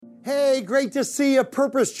Hey, great to see you,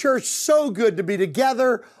 Purpose Church. So good to be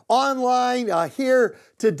together online here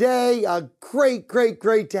today. Great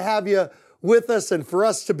to have you with us and for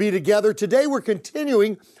us to be together. Today we're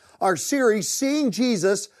continuing our series, Seeing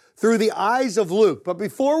Jesus Through the Eyes of Luke. But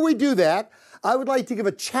before we do that, I would like to give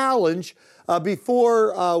a challenge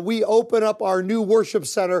before we open up our new worship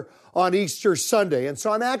center on Easter Sunday. And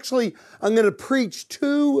so I'm going to preach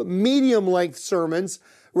two medium-length sermons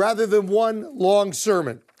rather than one long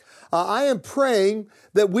sermon. I am praying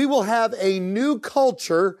that we will have a new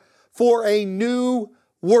culture for a new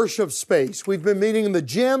worship space. We've been meeting in the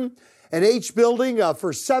gym and H building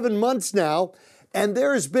for 7 months now, and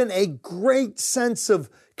there has been a great sense of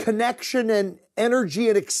connection and energy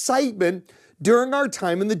and excitement during our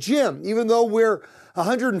time in the gym. Even though we're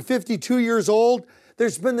 152 years old,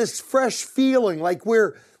 there's been this fresh feeling like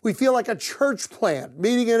we feel like a church plant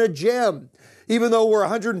meeting in a gym, even though we're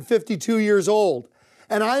 152 years old.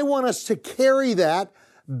 And I want us to carry that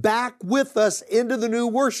back with us into the new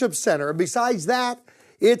worship center. And besides that,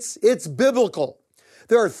 it's biblical.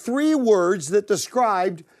 There are three words that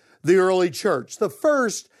described the early church. The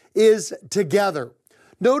first is together.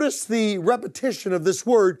 Notice the repetition of this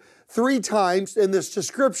word 3 times in this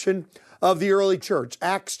description of the early church.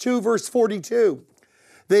 Acts 2, verse 42.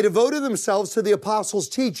 They devoted themselves to the apostles'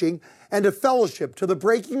 teaching and to fellowship, to the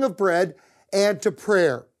breaking of bread and to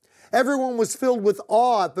prayer. Everyone was filled with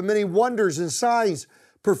awe at the many wonders and signs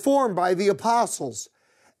performed by the apostles.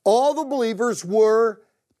 All the believers were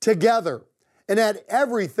together and had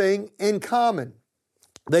everything in common.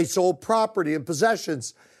 They sold property and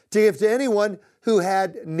possessions to give to anyone who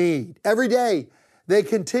had need. Every day, they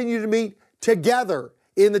continued to meet together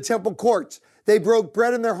in the temple courts. They broke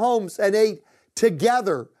bread in their homes and ate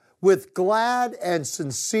together with glad and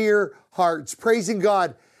sincere hearts, praising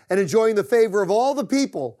God and enjoying the favor of all the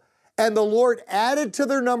people. And the Lord added to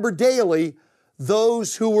their number daily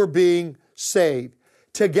those who were being saved.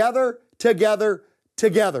 Together.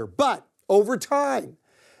 But over time,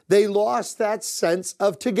 they lost that sense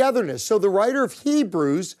of togetherness. So the writer of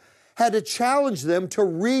Hebrews had to challenge them to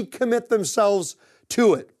recommit themselves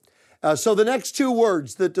to it. So the next two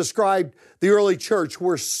words that described the early church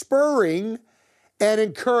were spurring and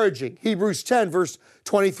encouraging. Hebrews 10, verse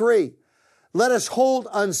 23. Let us hold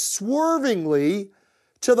unswervingly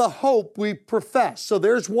to the hope we profess. So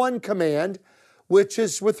there's one command, which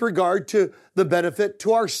is with regard to the benefit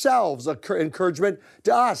to ourselves, encouragement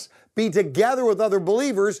to us. Be together with other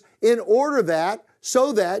believers in order that,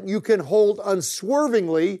 so that you can hold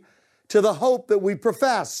unswervingly to the hope that we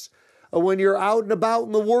profess. When you're out and about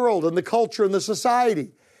in the world and the culture and the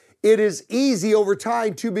society, it is easy over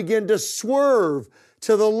time to begin to swerve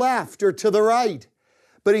to the left or to the right.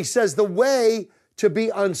 But he says the way to be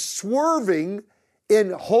unswerving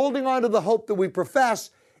in holding on to the hope that we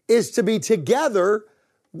profess is to be together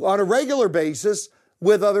on a regular basis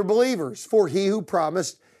with other believers. For he who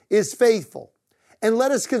promised is faithful. And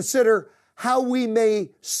let us consider how we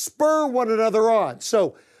may spur one another on.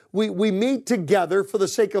 So we meet together for the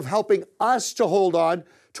sake of helping us to hold on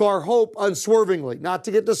to our hope unswervingly, not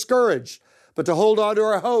to get discouraged, but to hold on to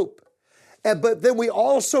our hope. But then we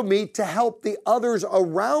also meet to help the others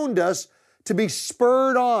around us to be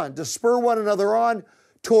spurred on, to spur one another on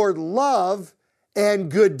toward love and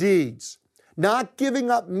good deeds. Not giving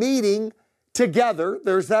up meeting together,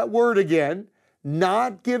 there's that word again,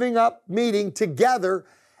 not giving up meeting together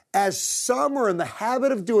as some are in the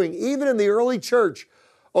habit of doing, even in the early church,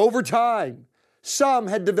 over time. Some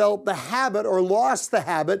had developed the habit or lost the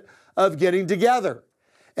habit of getting together.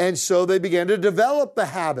 And so they began to develop the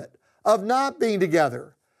habit of not being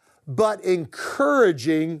together, but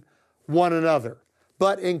encouraging one another.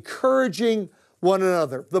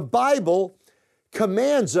 The Bible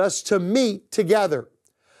commands us to meet together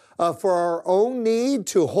for our own need,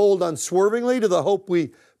 to hold unswervingly to the hope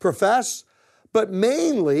we profess, but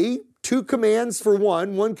mainly 2 commands for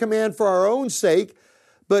one command for our own sake,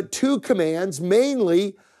 but 2 commands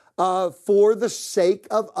mainly for the sake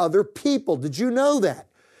of other people. Did you know that?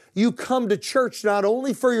 You come to church not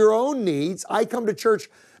only for your own needs. I come to church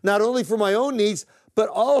not only for my own needs, but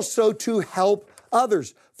also to help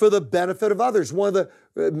others, for the benefit of others. One of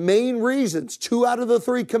the main reasons, 2 out of the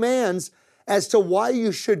 3 commands as to why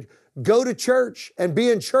you should go to church and be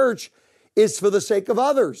in church is for the sake of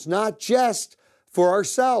others, not just for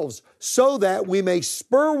ourselves, so that we may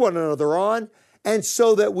spur one another on and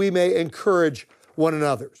so that we may encourage one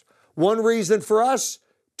another. 1 reason for us,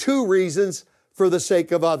 2 reasons for the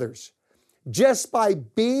sake of others. Just by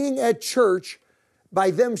being at church, by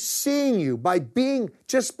them seeing you, by being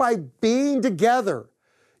together,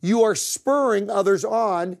 you are spurring others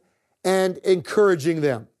on and encouraging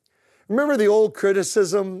them. Remember the old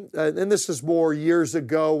criticism, and this is more years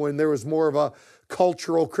ago when there was more of a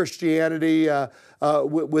cultural Christianity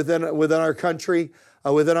within our country,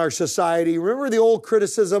 within our society. Remember the old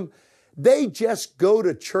criticism? They just go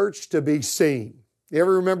to church to be seen. You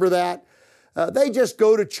ever remember that? They just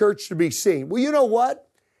go to church to be seen. Well, you know what?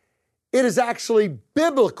 It is actually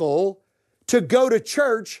biblical to go to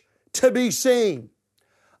church to be seen.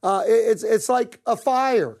 It's like a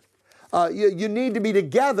fire. You need to be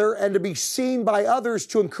together and to be seen by others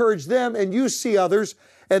to encourage them, and you see others,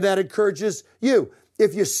 and that encourages you.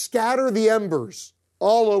 If you scatter the embers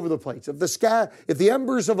all over the place, if the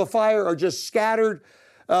embers of a fire are just scattered,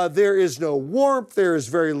 there is no warmth, there is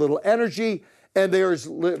very little energy, and there is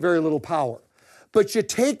very little power. But you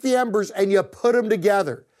take the embers and you put them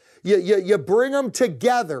together. You bring them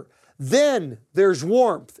together. Then there's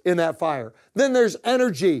warmth in that fire. Then there's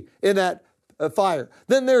energy in that fire.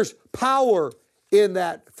 Then there's power in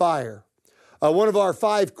that fire. One of our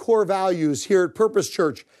 5 core values here at Purpose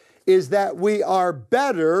Church is that we are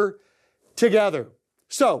better together.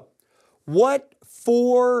 So, what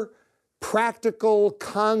 4 practical,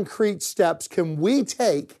 concrete steps can we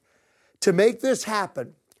take to make this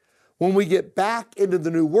happen when we get back into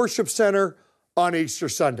the new worship center on Easter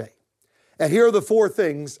Sunday? And here are the 4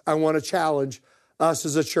 things I want to challenge us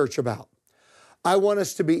as a church about. I want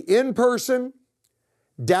us to be in person,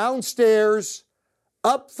 downstairs,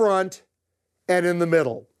 up front, and in the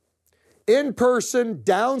middle. In person,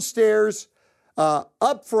 downstairs,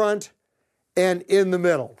 up front, and in the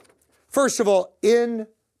middle. First of all, in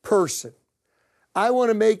person. I want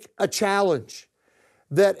to make a challenge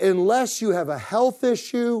that unless you have a health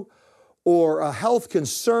issue or a health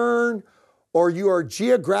concern, or you are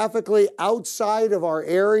geographically outside of our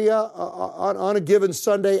area on a given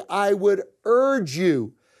Sunday, I would urge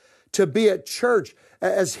you to be at church.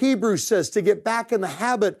 As Hebrews says, to get back in the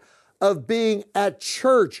habit of being at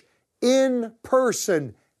church in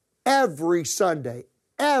person every Sunday.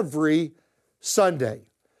 Every Sunday.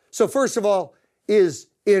 So first of all is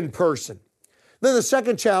in person. Then the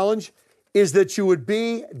second challenge is that you would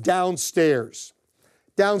be downstairs.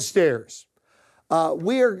 Downstairs.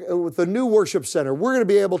 We are, with the new worship center, we're going to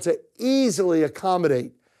be able to easily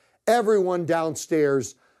accommodate everyone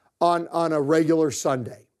downstairs on a regular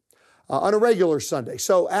Sunday.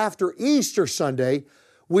 So after Easter Sunday,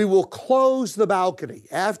 we will close the balcony.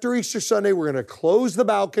 After Easter Sunday, we're going to close the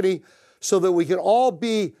balcony so that we can all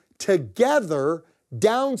be together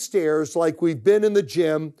downstairs like we've been in the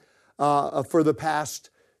gym for the past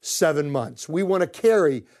 7 months. We want to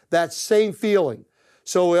carry that same feeling.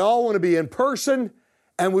 So we all want to be in person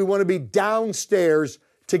and we want to be downstairs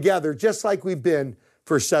together, just like we've been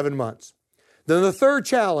for 7 months. Then the third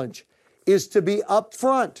challenge is to be up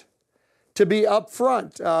front. To be up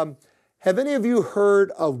front. Have any of you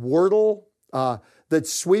heard of Wordle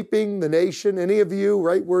that's sweeping the nation? Any of you,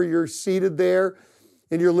 right where you're seated there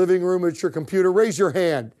in your living room at your computer? Raise your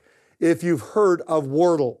hand if you've heard of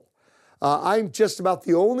Wordle. I'm just about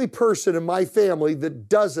the only person in my family that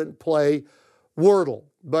doesn't play Wordle,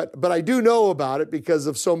 but I do know about it because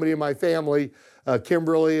of so many of my family,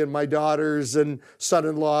 Kimberly and my daughters and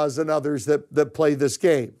son-in-laws and others that play this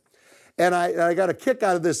game. And I got a kick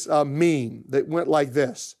out of this meme that went like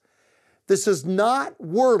this. This is not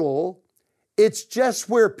Wordle, it's just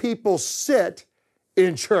where people sit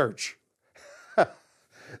in church.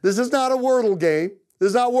 This is not a Wordle game. This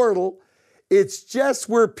is not Wordle. It's just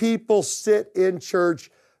where people sit in church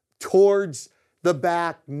towards the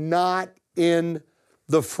back, not in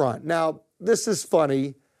the front. Now, this is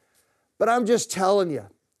funny, but I'm just telling you,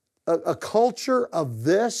 a culture of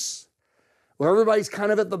this, where everybody's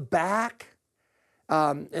kind of at the back,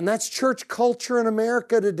 and that's church culture in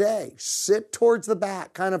America today. Sit towards the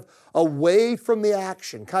back, kind of away from the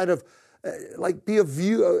action, kind of like be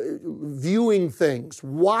viewing things,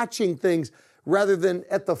 watching things, rather than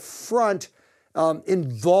at the front,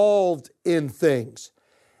 involved in things.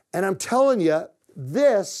 And I'm telling you,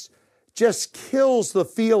 this just kills the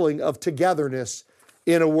feeling of togetherness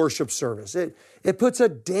in a worship service. It puts a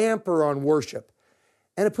damper on worship,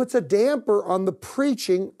 and it puts a damper on the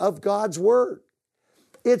preaching of God's Word.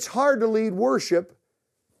 It's hard to lead worship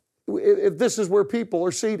if this is where people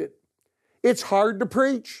are seated. It's hard to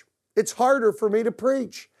preach. It's harder for me to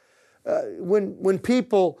preach when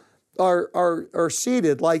people are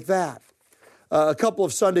seated like that. A couple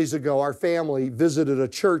of Sundays ago, our family visited a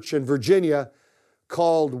church in Virginia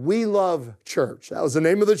called We Love Church. That was the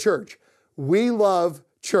name of the church. We Love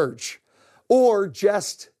Church. Or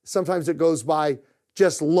just, sometimes it goes by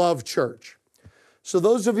just Love Church. So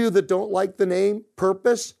those of you that don't like the name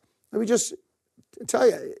Purpose, let me just tell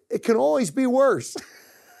you, it can always be worse.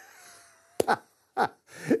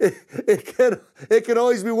 it can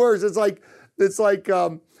always be worse. It's like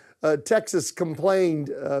Texas complained,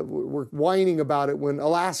 were whining about it when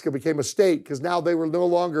Alaska became a state, because now they were no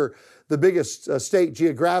longer the biggest state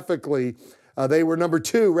geographically. They were number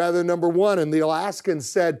 2 rather than number 1. And the Alaskans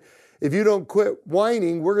said, if you don't quit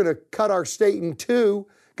whining, we're going to cut our state in 2,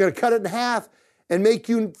 going to cut it in half and make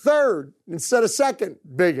you 3rd instead of 2nd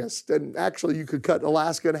biggest. And actually, you could cut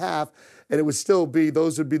Alaska in half, and it would still be,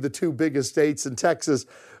 those would be the 2 biggest states, and Texas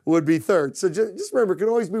would be 3rd. So just remember, it can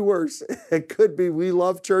always be worse. It could be we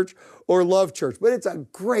love church or love church, but it's a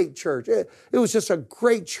great church. It was just a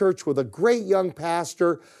great church with a great young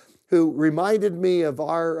pastor who reminded me of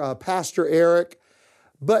our Pastor Eric.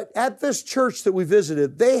 But at this church that we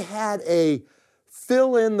visited, they had a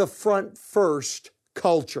fill in the front first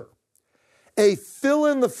culture. A fill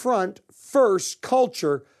in the front first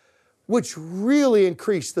culture, which really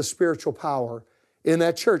increased the spiritual power in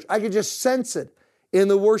that church. I could just sense it in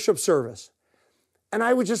the worship service. And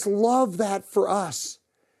I would just love that for us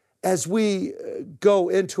as we go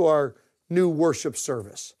into our new worship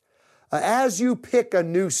service. As you pick a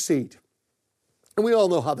new seat, and we all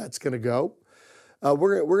know how that's going to go.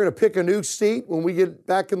 We're going to pick a new seat when we get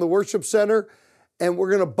back in the worship center, and we're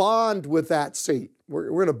going to bond with that seat. We're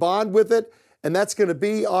going to bond with it, and that's going to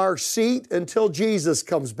be our seat until Jesus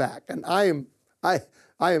comes back. And I am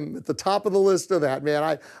at the top of the list of that,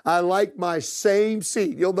 man. I like my same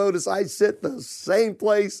seat. You'll notice I sit the same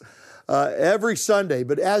place every Sunday.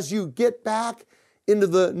 But as you get back into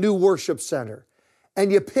the new worship center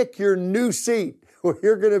and you pick your new seat where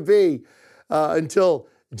you're going to be until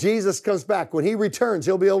Jesus comes back, when he returns,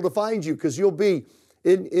 he'll be able to find you because you'll be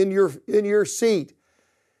in your seat.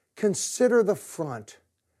 Consider the front.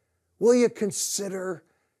 Will you consider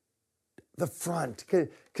the front?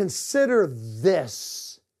 Consider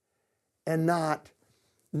this and not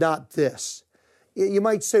this. You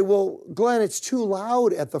might say, well, Glenn, it's too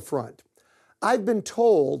loud at the front. I've been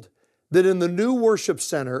told that in the new worship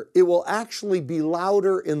center, it will actually be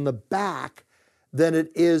louder in the back than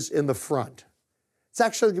it is in the front. It's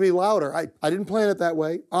actually going to be louder. I didn't plan it that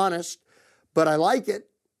way, honest, but I like it.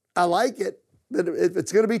 I like it. If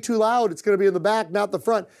it's going to be too loud, it's going to be in the back, not the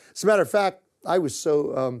front. As a matter of fact, I was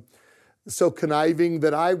so conniving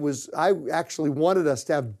that I actually wanted us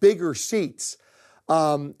to have bigger seats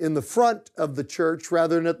in the front of the church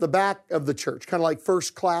rather than at the back of the church, kind of like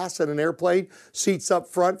first class in an airplane. Seats up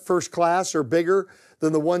front, first class, are bigger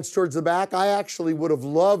than the ones towards the back. I actually would have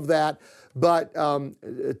loved that, but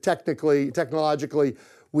technologically,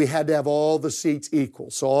 we had to have all the seats equal.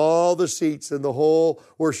 So all the seats in the whole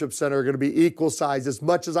worship center are going to be equal size, as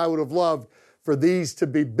much as I would have loved for these to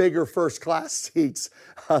be bigger first class seats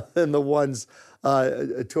than the ones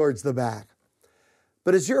towards the back.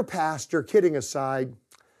 But as your pastor, kidding aside,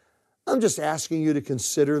 I'm just asking you to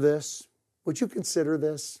consider this. Would you consider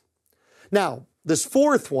this? Now, this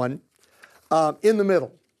fourth one in the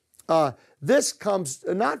middle. This comes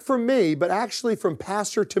not from me, but actually from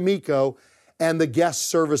Pastor Tomiko and the guest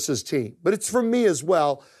services team. But it's from me as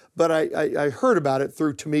well, but I heard about it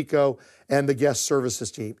through Tomiko and the guest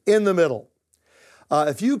services team. In the middle.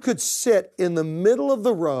 If you could sit in the middle of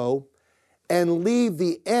the row and leave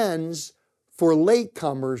the ends for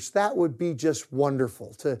latecomers, that would be just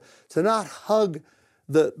wonderful. To not hug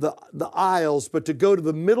the aisles, but to go to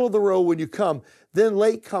the middle of the row when you come. Then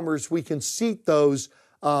latecomers, we can seat those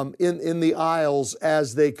in the aisles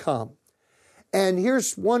as they come. And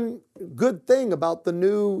here's one good thing about the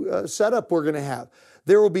new setup we're going to have.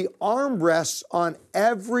 There will be armrests on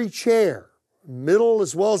every chair, middle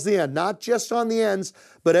as well as the end, not just on the ends,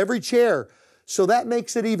 but every chair. So that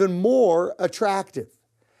makes it even more attractive.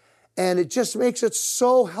 And it just makes it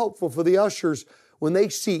so helpful for the ushers when they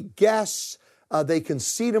seat guests. They can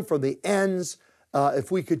seat them from the ends. If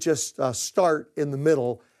we could just start in the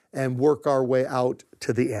middle and work our way out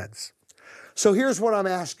to the ends. So here's what I'm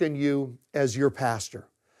asking you as your pastor.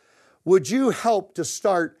 Would you help to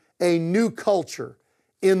start a new culture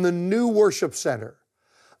in the new worship center?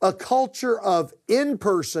 A culture of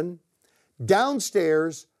in-person,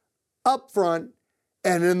 downstairs, up front,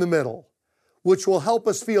 and in the middle, which will help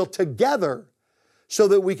us feel together so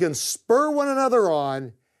that we can spur one another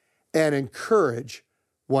on and encourage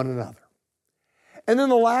one another. And then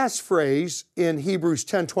the last phrase in Hebrews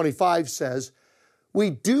 10:25 says, we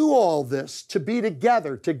do all this to be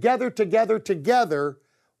together.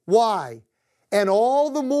 Why? And all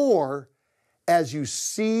the more as you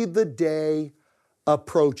see the day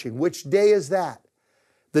approaching. Which day is that?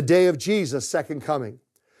 The day of Jesus' second coming.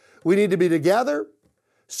 We need to be together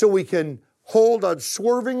so we can hold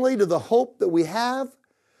unswervingly to the hope that we have,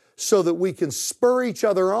 so that we can spur each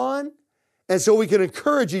other on And so we can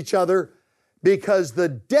encourage each other because the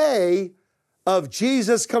day of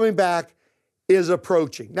Jesus coming back is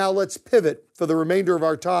approaching. Now let's pivot for the remainder of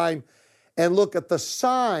our time and look at the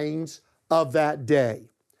signs of that day.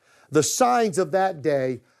 The signs of that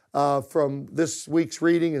day from this week's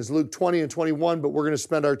reading is Luke 20 and 21, but we're going to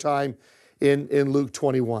spend our time in Luke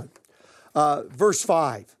 21. Verse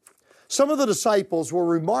 5. Some of the disciples were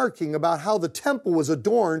remarking about how the temple was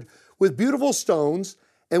adorned with beautiful stones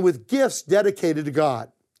and with gifts dedicated to God.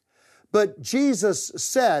 But Jesus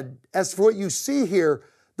said, as for what you see here,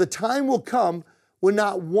 the time will come when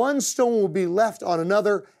not one stone will be left on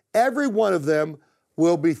another. Every one of them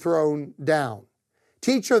will be thrown down.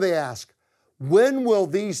 Teacher, they ask, when will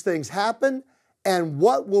these things happen? And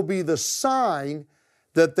what will be the sign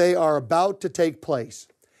that they are about to take place?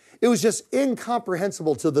 It was just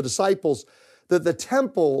incomprehensible to the disciples that the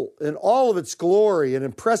temple in all of its glory and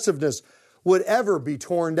impressiveness would ever be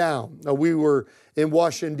torn down. Now, we were in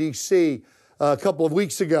Washington, D.C. a couple of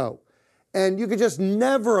weeks ago, and you could just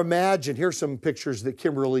never imagine, here's some pictures that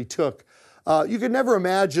Kimberly took, you could never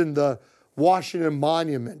imagine the Washington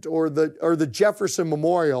Monument or the Jefferson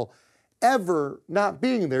Memorial ever not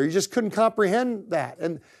being there. You just couldn't comprehend that.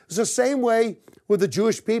 And it's the same way with the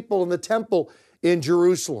Jewish people and the temple in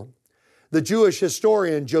Jerusalem. The Jewish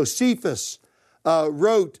historian Josephus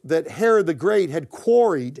wrote that Herod the Great had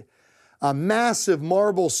quarried massive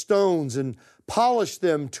marble stones and polished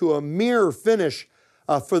them to a mere finish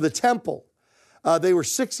for the temple. They were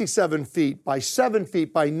 67 feet by 7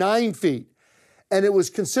 feet by 9 feet, and it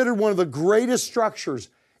was considered one of the greatest structures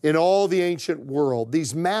in all the ancient world.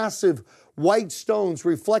 These massive white stones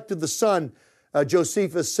reflected the sun,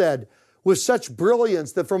 Josephus said, with such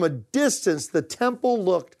brilliance that from a distance the temple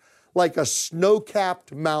looked like a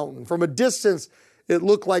snow-capped mountain. From a distance, it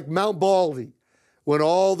looked like Mount Baldy when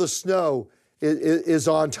all the snow is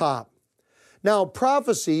on top. Now,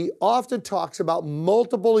 prophecy often talks about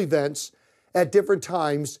multiple events at different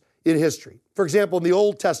times in history. For example, in the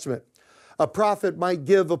Old Testament, a prophet might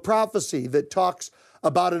give a prophecy that talks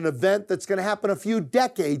about an event that's going to happen a few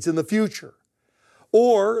decades in the future.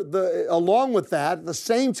 Or, along with that, at the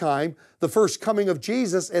same time, the first coming of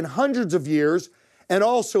Jesus in hundreds of years, and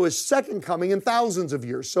also his second coming in thousands of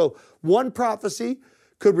years. So one prophecy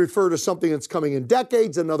could refer to something that's coming in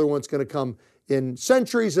decades, another one's going to come in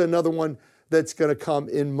centuries, and another one that's going to come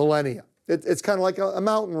in millennia. It's kind of like a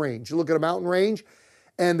mountain range. You look at a mountain range,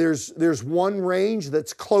 and there's one range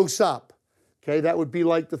that's close up. Okay, that would be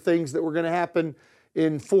like the things that were going to happen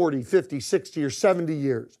in 40, 50, 60, or 70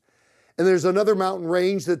 years. And there's another mountain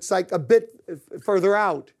range that's like a bit further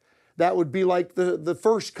out. That would be like the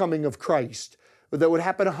first coming of Christ that would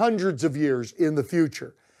happen hundreds of years in the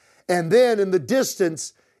future. And then in the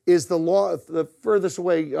distance is the furthest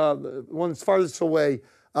away, one's farthest away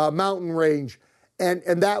mountain range.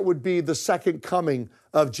 And that would be the second coming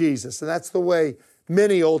of Jesus. And that's the way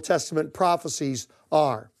many Old Testament prophecies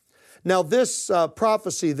are. Now, this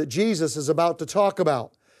prophecy that Jesus is about to talk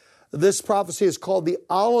about, this prophecy is called the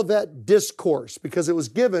Olivet Discourse because it was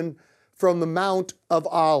given from the Mount of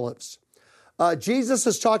Olives. Jesus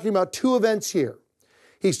is talking about two events here.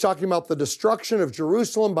 He's talking about the destruction of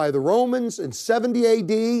Jerusalem by the Romans in 70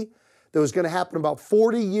 AD that was going to happen about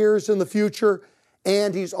 40 years in the future,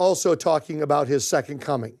 and he's also talking about his second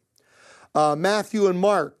coming. Matthew and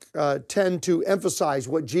Mark tend to emphasize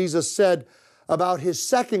what Jesus said about his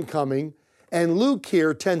second coming, and Luke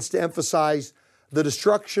here tends to emphasize the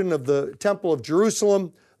destruction of the Temple of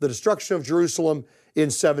Jerusalem, the destruction of Jerusalem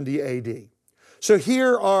in 70 AD. So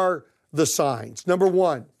here are the signs. Number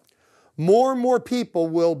one, more and more people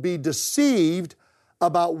will be deceived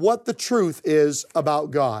about what the truth is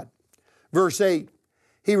about God. Verse 8,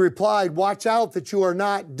 he replied, "Watch out that you are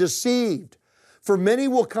not deceived, for many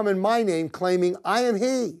will come in my name claiming I am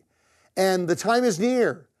he, and the time is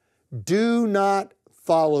near. Do not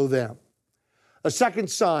follow them." A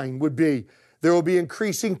second sign would be there will be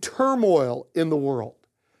increasing turmoil in the world.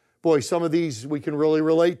 Boy, some of these we can really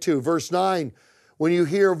relate to. Verse 9, when you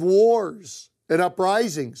hear of wars and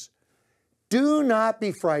uprisings, do not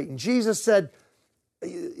be frightened. Jesus said,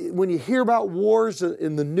 when you hear about wars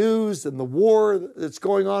in the news and the war that's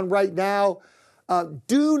going on right now,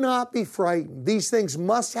 do not be frightened. These things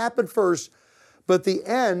must happen first, but the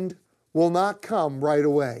end will not come right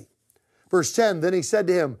away. Verse 10, then he said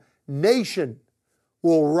to him, nation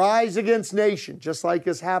will rise against nation, just like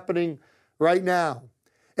is happening right now,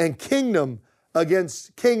 and kingdom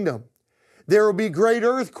against kingdom. There will be great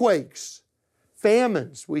earthquakes,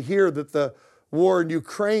 famines. We hear that the war in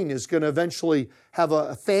Ukraine is going to eventually have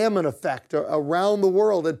a famine effect around the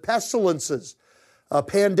world, and pestilences.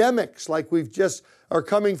 pandemics like we've just are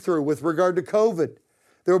coming through with regard to COVID.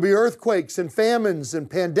 There will be earthquakes and famines and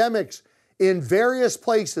pandemics in various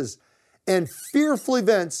places, and fearful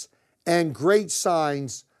events and great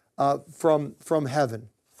signs from heaven.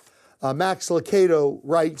 Max Lucado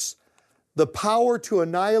writes, "The power to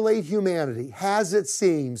annihilate humanity has, it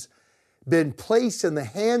seems, been placed in the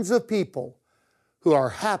hands of people who are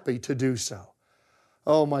happy to do so."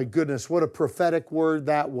 Oh my goodness, what a prophetic word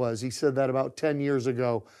that was. He said that about 10 years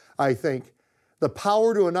ago, I think. The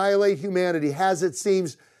power to annihilate humanity has, it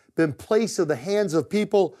seems, been placed in the hands of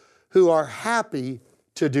people who are happy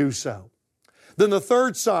to do so. Then the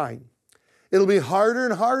third sign, it'll be harder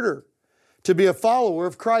and harder to be a follower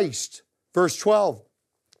of Christ. Verse 12,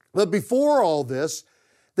 "But before all this,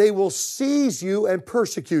 they will seize you and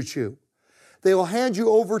persecute you. They will hand you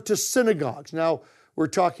over to synagogues." Now, we're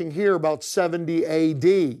talking here about 70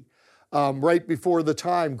 AD, right before the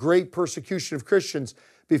time, great persecution of Christians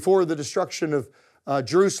before the destruction of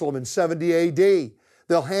Jerusalem in 70 AD.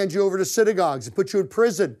 They'll hand you over to synagogues and put you in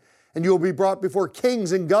prison, and you will be brought before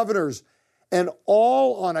kings and governors, and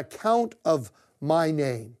all on account of my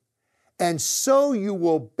name. And so you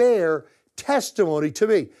will bear testimony to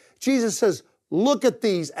me. Jesus says, look at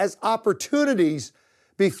these as opportunities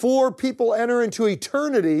before people enter into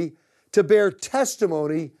eternity to bear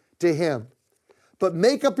testimony to Him. But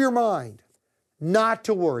make up your mind not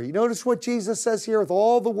to worry. Notice what Jesus says here with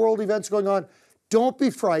all the world events going on. Don't be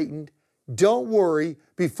frightened. Don't worry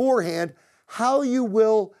beforehand how you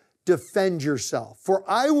will defend yourself. For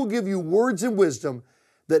I will give you words and wisdom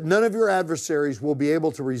that none of your adversaries will be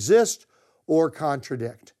able to resist or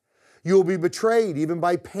contradict. You will be betrayed even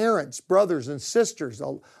by parents, brothers, and sisters.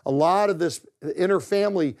 A lot of this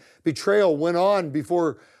inter-family betrayal went on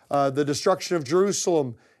before the destruction of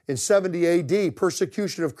Jerusalem in 70 AD,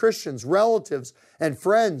 persecution of Christians, relatives, and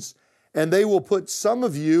friends, and they will put some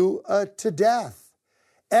of you to death.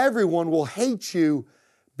 Everyone will hate you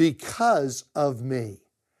because of me.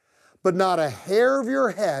 But not a hair of your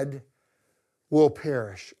head will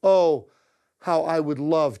perish. Oh, how I would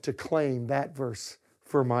love to claim that verse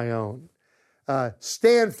for my own.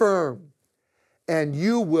 Stand firm and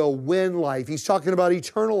you will win life. He's talking about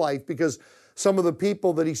eternal life because some of the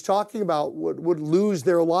people that he's talking about would lose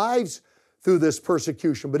their lives through this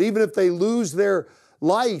persecution. But even if they lose their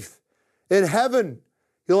life in heaven,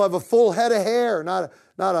 you'll have a full head of hair. Not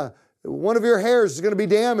one of your hairs is going to be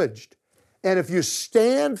damaged. And if you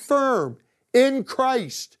stand firm in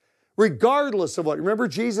Christ, regardless of what, remember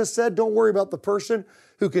Jesus said, don't worry about the person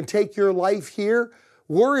who can take your life here.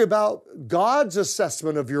 Worry about God's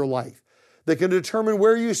assessment of your life that can determine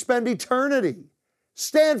where you spend eternity.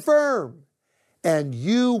 Stand firm and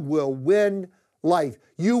you will win life.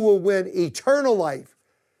 You will win eternal life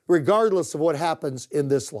regardless of what happens in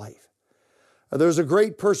this life. There's a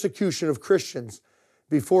great persecution of Christians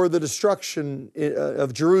before the destruction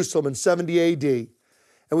of Jerusalem in 70 AD.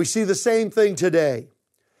 And we see the same thing today.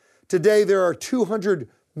 Today there are 200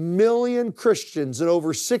 million Christians in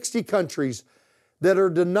over 60 countries that are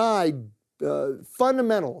denied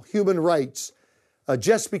fundamental human rights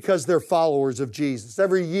just because they're followers of Jesus.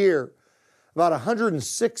 Every year, about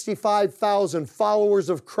 165,000 followers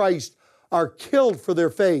of Christ are killed for their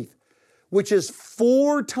faith, which is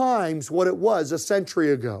 4 times what it was a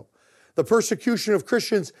century ago. The persecution of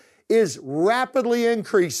Christians is rapidly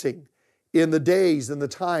increasing in the days and the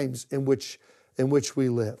times in which we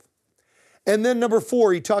live. And then number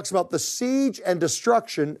 4, he talks about the siege and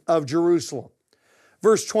destruction of Jerusalem.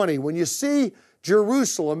 Verse 20, when you see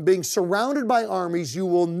Jerusalem being surrounded by armies, you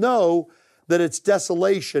will know that its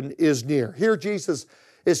desolation is near. Here Jesus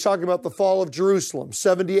is talking about the fall of Jerusalem,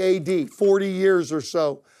 70 AD, 40 years or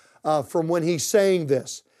so from when he's saying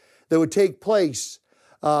this, that would take place.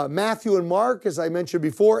 Matthew and Mark, as I mentioned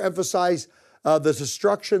before, emphasize the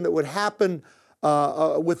destruction that would happen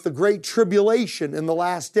with the great tribulation in the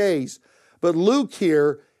last days. But Luke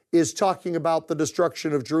here is talking about the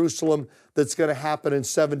destruction of Jerusalem that's going to happen in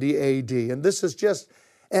 70 AD. And this is just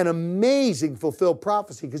an amazing fulfilled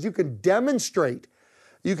prophecy because you can demonstrate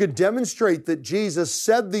that Jesus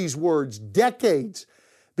said these words decades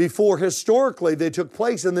before historically they took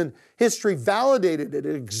place, and then history validated it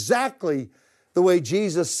exactly the way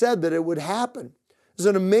Jesus said that it would happen. It's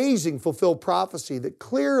an amazing fulfilled prophecy that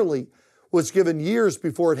clearly was given years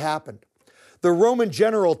before it happened. The Roman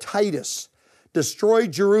general Titus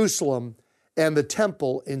destroyed Jerusalem and the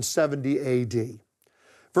temple in 70 AD.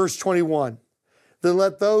 Verse 21, then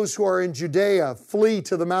let those who are in Judea flee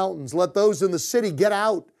to the mountains. Let those in the city get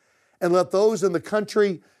out, and let those in the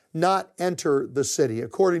country not enter the city.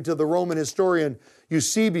 According to the Roman historian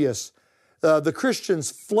Eusebius, the Christians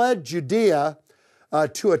fled Judea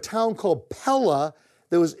to a town called Pella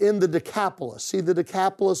that was in the Decapolis. See the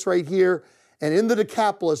Decapolis right here? And in the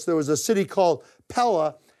Decapolis, there was a city called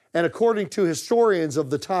Pella. And according to historians of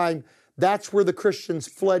the time, that's where the Christians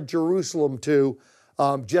fled Jerusalem to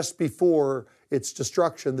just before its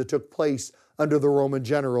destruction that took place under the Roman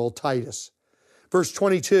general Titus. Verse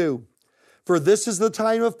 22, for this is the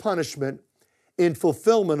time of punishment in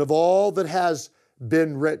fulfillment of all that has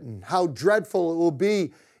been written. How dreadful it will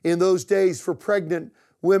be in those days for pregnant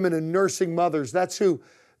women and nursing mothers. That's who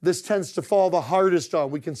this tends to fall the hardest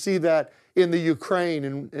on. We can see that in the Ukraine,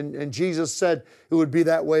 and Jesus said it would be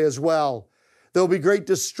that way as well. There will be great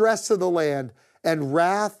distress in the land and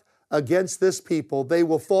wrath against this people. They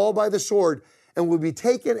will fall by the sword and will be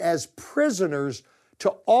taken as prisoners to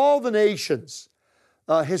all the nations.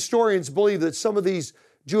 Historians believe that some of these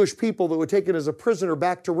Jewish people that were taken as a prisoner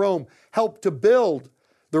back to Rome helped to build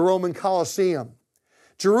the Roman Colosseum.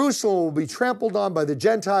 Jerusalem will be trampled on by the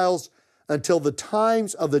Gentiles until the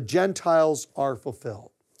times of the Gentiles are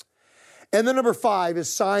fulfilled. And then number 5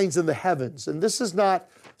 is signs in the heavens. And this is not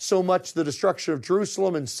so much the destruction of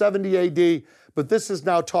Jerusalem in 70 AD, but this is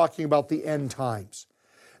now talking about the end times.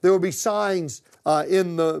 There will be signs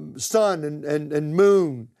in the sun and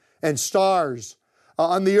moon and stars.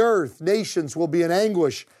 On the earth, nations will be in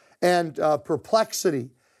anguish and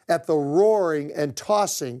perplexity at the roaring and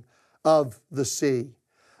tossing of the sea.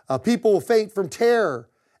 People will faint from terror,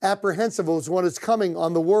 apprehensive of what is coming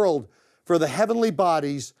on the world, for the heavenly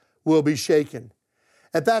bodies will be shaken.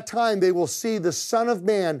 At that time, they will see the Son of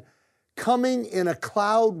Man coming in a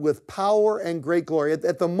cloud with power and great glory.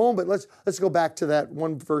 At the moment, let's go back to that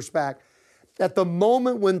one verse back. At the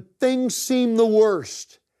moment when things seem the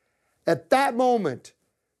worst, at that moment,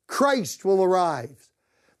 Christ will arrive.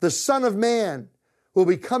 The Son of Man will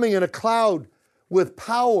be coming in a cloud with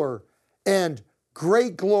power and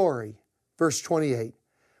great glory. Verse 28.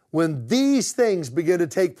 When these things begin to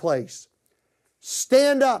take place,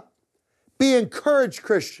 stand up, be encouraged,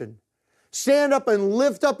 Christian. Stand up and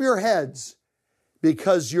lift up your heads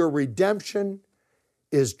because your redemption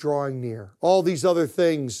is drawing near. All these other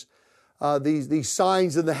things, these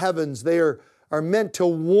signs in the heavens, they are meant to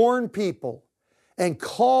warn people and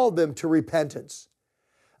call them to repentance.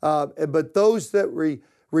 But those that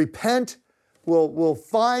repent will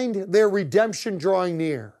find their redemption drawing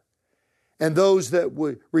near. And those that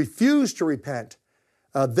refuse to repent,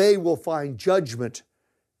 they will find judgment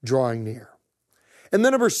drawing near. And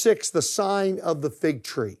then number 6, the sign of the fig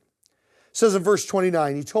tree. It says in verse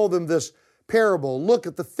 29, he told them this parable, look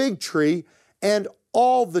at the fig tree and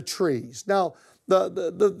all the trees. Now,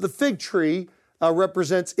 the fig tree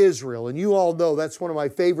represents Israel, and you all know that's one of my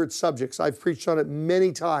favorite subjects. I've preached on it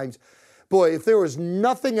many times. Boy, if there was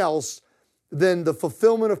nothing else than the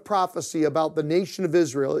fulfillment of prophecy about the nation of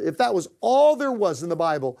Israel, if that was all there was in the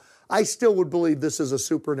Bible, I still would believe this is a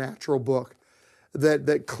supernatural book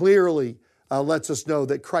that clearly lets us know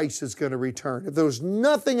that Christ is going to return. If there was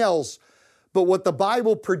nothing else but what the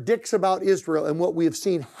Bible predicts about Israel and what we have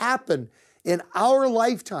seen happen in our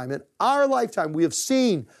lifetime, we have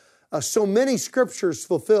seen so many scriptures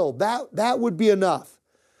fulfilled. That would be enough.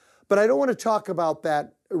 But I don't want to talk about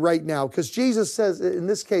that right now because Jesus says, in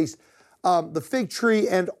this case, the fig tree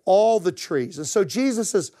and all the trees. And so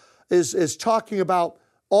Jesus is talking about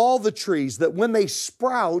all the trees, that when they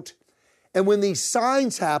sprout and when these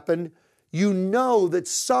signs happen, you know that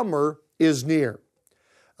summer is near.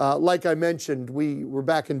 Like I mentioned, we were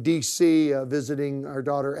back in D.C. Visiting our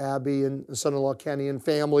daughter Abby and son-in-law Kenny and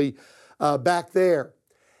family back there.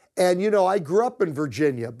 And, you know, I grew up in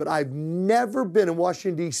Virginia, but I've never been in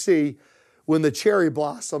Washington, D.C. when the cherry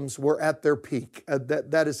blossoms were at their peak.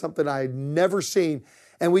 That is something I had never seen.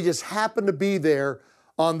 And we just happened to be there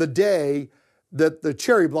on the day that the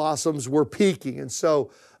cherry blossoms were peaking. And so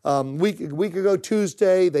week ago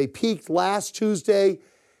Tuesday, they peaked last Tuesday.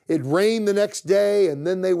 It rained the next day, and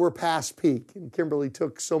then they were past peak. And Kimberly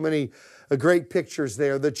took so many great pictures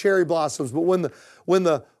there, the cherry blossoms. But when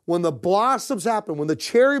the blossoms happen, when the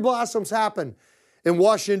cherry blossoms happen in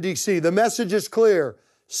Washington, D.C., the message is clear.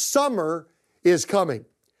 Summer is coming.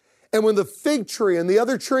 And when the fig tree and the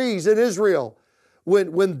other trees in Israel,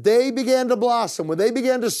 when they began to blossom, when they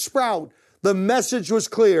began to sprout, the message was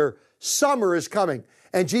clear. Summer is coming.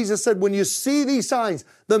 And Jesus said, when you see these signs,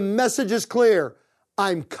 the message is clear.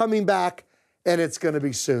 I'm coming back, and it's going to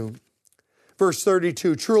be soon. Verse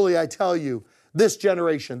 32, truly I tell you, this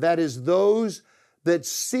generation, that is those that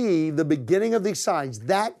see the beginning of these signs,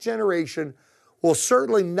 that generation will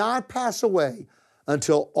certainly not pass away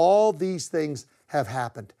until all these things have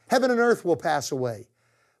happened. Heaven and earth will pass away,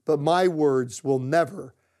 but my words will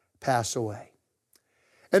never pass away.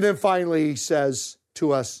 And then finally he says,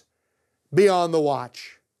 to us, be on the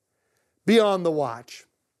watch. Be on the watch.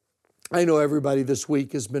 I know everybody this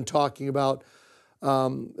week has been talking about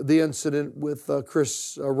the incident with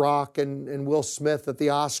Chris Rock and Will Smith at the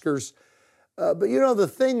Oscars. But you know, the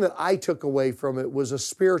thing that I took away from it was a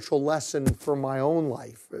spiritual lesson for my own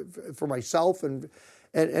life, for myself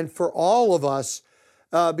and for all of us,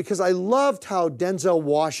 because I loved how Denzel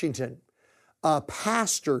Washington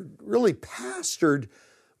really pastored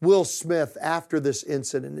Will Smith after this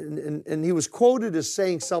incident. And he was quoted as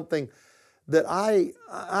saying something that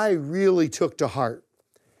I really took to heart.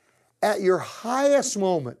 At your highest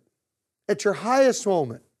moment,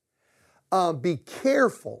 be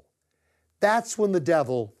careful. That's when the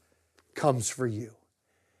devil comes for you.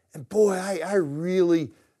 And boy,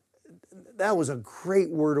 that was a great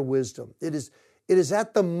word of wisdom. It is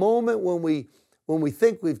at the moment when we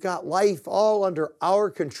think we've got life all under our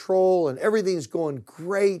control and everything's going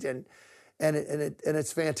great and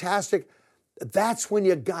it's fantastic. That's when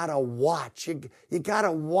you gotta watch. You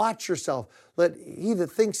gotta watch yourself. Let he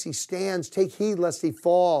that thinks he stands take heed lest he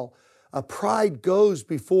fall. Pride goes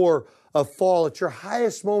before a fall. At your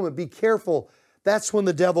highest moment, be careful. That's when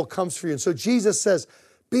the devil comes for you. And so Jesus says,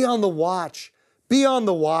 be on the watch. Be on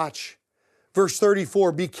the watch. Verse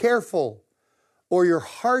 34, be careful, or your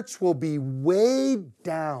hearts will be weighed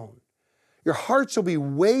down. Your hearts will be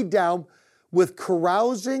weighed down with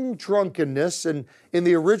carousing drunkenness. And in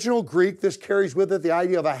the original Greek, this carries with it the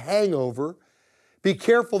idea of a hangover. Be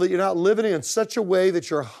careful that you're not living in such a way that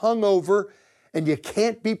you're hungover and you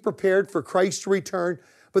can't be prepared for Christ to return.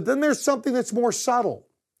 But then there's something that's more subtle.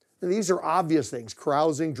 And these are obvious things,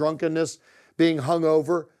 carousing, drunkenness, being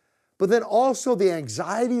hungover, but then also the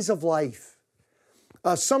anxieties of life.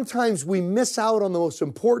 Sometimes we miss out on the most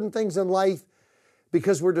important things in life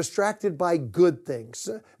because we're distracted by good things.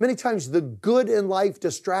 Many times the good in life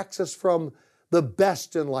distracts us from the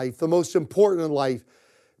best in life, the most important in life.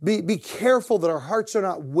 Be careful that our hearts are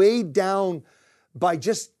not weighed down by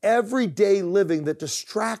just everyday living that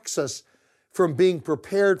distracts us from being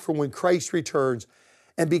prepared for when Christ returns.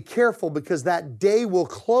 And be careful because that day will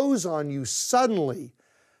close on you suddenly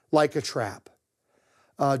like a trap.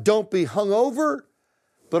 Don't be hungover,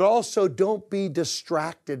 but also don't be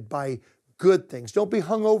distracted by good things. Don't be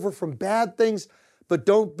hungover from bad things, but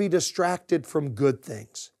don't be distracted from good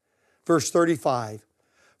things. Verse 35,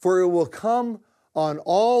 for it will come on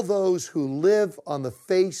all those who live on the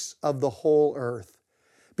face of the whole earth.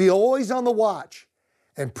 Be always on the watch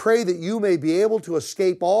and pray that you may be able to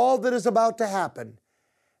escape all that is about to happen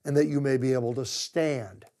and that you may be able to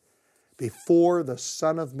stand before the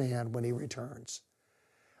Son of Man when he returns.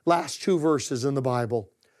 Last two verses in the Bible.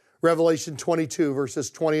 Revelation 22,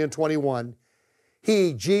 verses 20 and 21.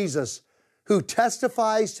 He, Jesus, who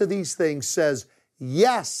testifies to these things says,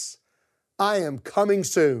 yes, I am coming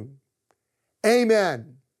soon.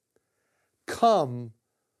 Amen. Come,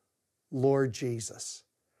 Lord Jesus.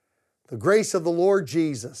 The grace of the Lord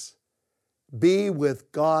Jesus be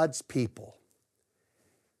with God's people.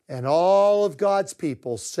 And all of God's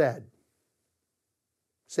people said,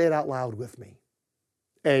 say it out loud with me,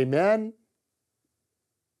 amen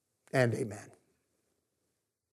and amen.